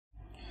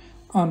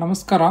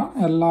Namaskara,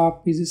 ಎಲ್ಲ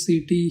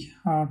PGCET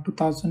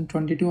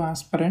 2022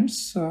 aspirants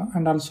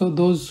and also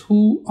those who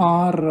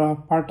are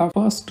part of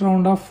first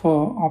round of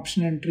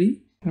option entry.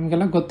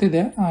 ನಿಮಗೆಲ್ಲ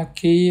ಗೊತ್ತಿದೆ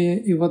KA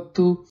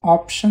ಇವತ್ತು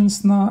options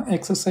ನ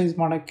exercise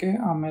ಮಾಡಕ್ಕೆ,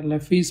 ಆಮೇಲೆ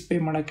ಫೀಸ್ ಪೇ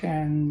ಮಾಡಕ್ಕೆ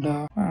ಅಂಡ್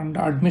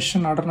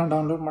ಅಡ್ಮಿಷನ್ ಆರ್ಡರ್ನ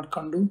ಡೌನ್ಲೋಡ್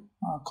ಮಾಡ್ಕೊಂಡು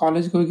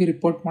ಕಾಲೇಜ್ಗೆ ಹೋಗಿ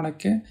ರಿಪೋರ್ಟ್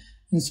ಮಾಡಕ್ಕೆ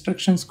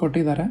ಇನ್ಸ್ಟ್ರಕ್ಷನ್ಸ್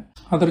ಕೊಟ್ಟಿದ್ದಾರೆ.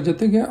 ಅದರ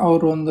ಜೊತೆಗೆ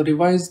ಅವರು ಒಂದು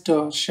ರಿವೈಸ್ಡ್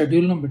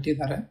ಶೆಡ್ಯೂಲ್ನ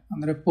ಬಿಟ್ಟಿದ್ದಾರೆ,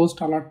 ಅಂದರೆ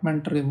post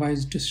allotment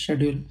revised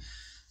schedule.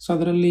 So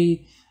ಅದರಲ್ಲಿ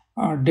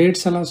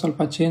ಡೇಟ್ಸ್ ಎಲ್ಲ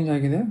ಸ್ವಲ್ಪ ಚೇಂಜ್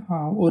ಆಗಿದೆ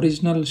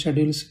ಒರಿಜಿನಲ್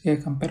ಶೆಡ್ಯೂಲ್ಸ್ಗೆ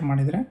ಕಂಪೇರ್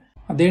ಮಾಡಿದರೆ.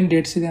 ಅದೇನು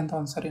ಡೇಟ್ಸ್ ಇದೆ ಅಂತ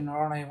ಒಂದ್ಸರಿ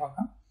ನೋಡೋಣ ಇವಾಗ.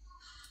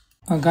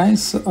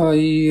 ಗೈಸ್,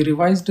 ಈ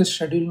ರಿವೈಸ್ಡ್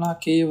ಶೆಡ್ಯೂಲ್ನ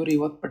KA ಅವರು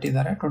ಇವತ್ತು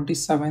ಬಿಟ್ಟಿದ್ದಾರೆ,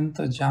 27th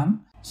Jan.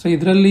 ಸೊ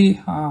ಇದರಲ್ಲಿ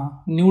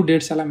ನ್ಯೂ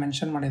ಡೇಟ್ಸ್ ಎಲ್ಲ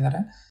ಮೆನ್ಷನ್ ಮಾಡಿದ್ದಾರೆ.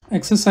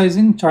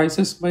 Exercising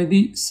choices by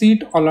the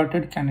seat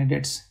allotted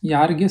candidates.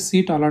 ಯಾರಿಗೆ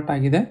ಸೀಟ್ ಅಲಾಟ್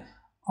ಆಗಿದೆ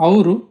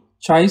ಅವರು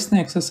ಚಾಯ್ಸ್ನ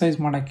ಎಕ್ಸಸೈಸ್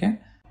ಮಾಡೋಕ್ಕೆ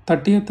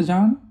 30th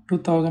Jan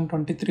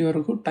 2023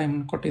 ವರೆಗೂ ಟೈಮ್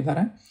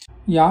ಕೊಟ್ಟಿದ್ದಾರೆ.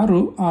 ಯಾರು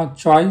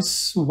ಚಾಯ್ಸ್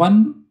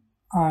 1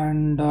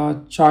 ಆ್ಯಂಡ್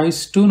ಚಾಯ್ಸ್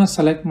 2ನ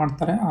ಸೆಲೆಕ್ಟ್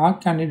ಮಾಡ್ತಾರೆ ಆ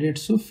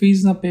ಕ್ಯಾಂಡಿಡೇಟ್ಸು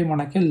ಫೀಸ್ನ ಪೇ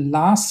ಮಾಡೋಕ್ಕೆ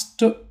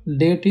last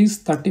date is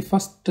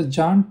 31st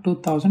Jan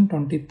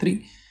 2023.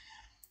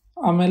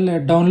 ಆಮೇಲೆ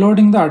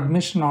downloading the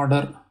admission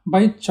order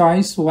by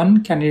choice 1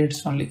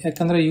 candidates only,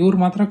 ಯಾಕಂದರೆ ಇವ್ರು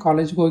ಮಾತ್ರ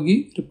ಕಾಲೇಜ್ಗೆ ಹೋಗಿ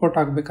ರಿಪೋರ್ಟ್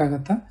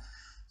ಆಗಬೇಕಾಗತ್ತೆ.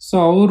 ಸೊ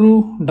ಅವರು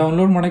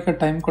ಡೌನ್ಲೋಡ್ ಮಾಡೋಕ್ಕೆ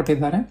ಟೈಮ್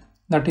ಕೊಟ್ಟಿದ್ದಾರೆ.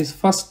 That is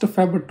 1st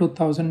Feb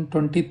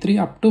 2023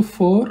 up to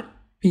 4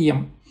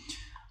 PM.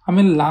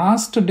 ಆಮೇಲೆ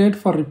last date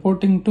for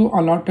reporting to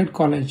allotted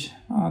college,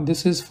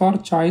 this is for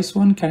choice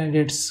 1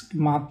 candidates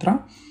ಮಾತ್ರ,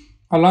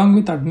 along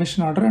with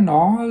admission order and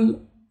all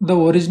the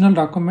original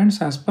documents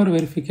as per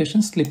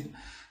verification slip.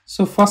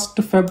 So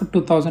 1st Feb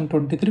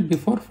 2023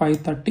 before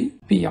 5:30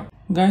 PM.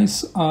 Guys,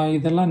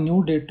 ಇದೆಲ್ಲ new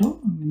date,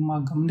 ನಿಮ್ಮ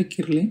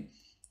ಗಮನಕ್ಕಿರಲಿ.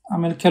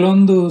 ಆಮೇಲೆ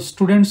ಕೆಲವೊಂದು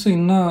students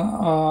ಇನ್ನೂ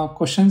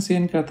questions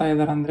ಏನು ಕೇಳ್ತಾ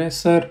ಇದ್ದಾರೆ ಅಂದರೆ,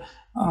 sir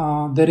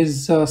there is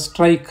a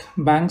strike,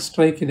 bank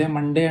strike ಇದೆ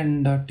Monday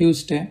and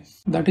Tuesday,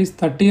 that is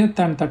 30th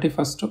and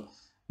 31st.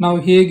 ನಾವು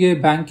ಹೇಗೆ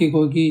ಬ್ಯಾಂಕಿಗೆ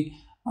ಹೋಗಿ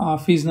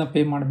ಫೀಸ್ನ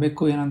ಪೇ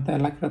ಮಾಡಬೇಕು ಏನಂತ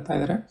ಎಲ್ಲ ಕೇಳ್ತಾ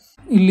ಇದ್ದಾರೆ.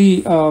 ಇಲ್ಲಿ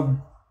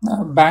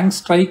ಬ್ಯಾಂಕ್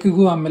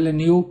ಸ್ಟ್ರೈಕ್ಗೂ ಆಮೇಲೆ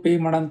ನೀವು ಪೇ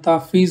ಮಾಡೋಂಥ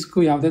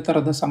ಫೀಸ್ಗೂ ಯಾವುದೇ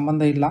ಥರದ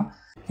ಸಂಬಂಧ ಇಲ್ಲ,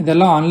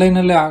 ಇದೆಲ್ಲ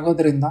ಆನ್ಲೈನಲ್ಲೇ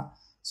ಆಗೋದ್ರಿಂದ.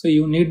 So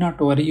you need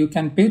not worry, you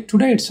can pay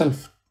today it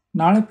self.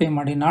 ನಾಳೆ ಪೇ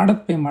ಮಾಡಿ,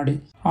 ನಾಡದ್ದು ಪೇ ಮಾಡಿ.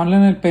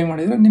 ಆನ್ಲೈನಲ್ಲಿ ಪೇ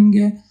ಮಾಡಿದರೆ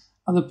ನಿಮಗೆ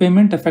ಅದು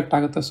ಪೇಮೆಂಟ್ ಎಫೆಕ್ಟ್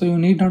ಆಗುತ್ತೆ. So you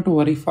need not to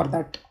worry for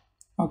that.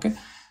 Okay,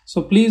 so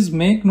please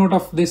make note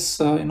of this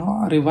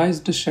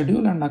revised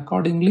schedule, and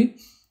accordingly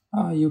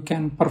you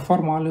can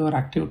perform all your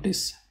activities.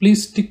 Please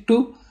stick to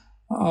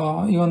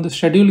ಈ ಒಂದು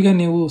ಶೆಡ್ಯೂಲ್ಗೆ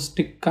ನೀವು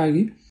stick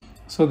ಆಗಿ,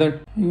 so that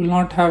you will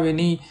not have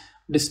any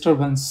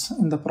disturbance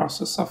in the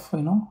process of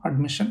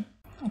admission.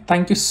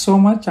 Thank you so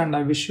much, and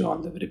I wish you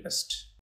all the very best.